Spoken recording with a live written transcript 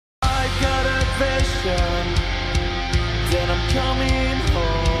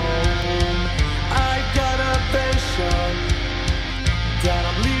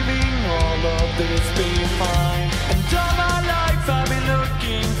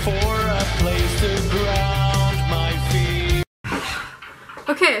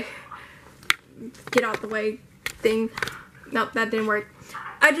away thing. Nope, that didn't work.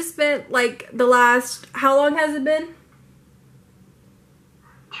 I just spent like the last, how long has it been?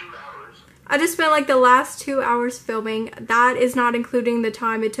 2 hours. I just spent like the last 2 hours filming. That is not including the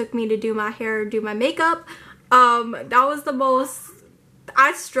time it took me to do my hair, do my makeup. That was the most,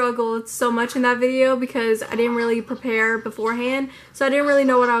 I struggled so much in that video because I didn't really prepare beforehand. So I didn't really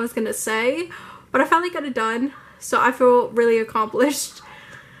know what I was gonna say. But I finally got it done. So I feel really accomplished.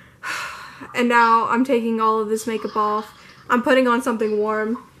 And now I'm taking all of this makeup off. I'm putting on something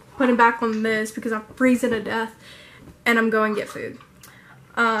warm. Putting back on this because I'm freezing to death. And I'm going to get food.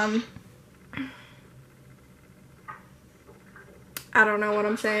 I don't know what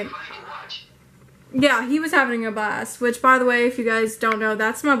I'm saying. Yeah, he was having a blast. Which, by the way, if you guys don't know,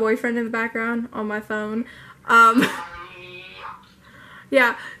 that's my boyfriend in the background on my phone.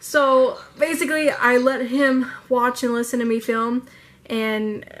 Yeah, so basically I let him watch and listen to me film,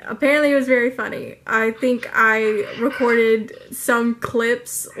 and apparently it was very funny. I think I recorded some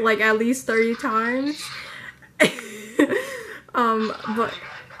clips like at least 30 times. But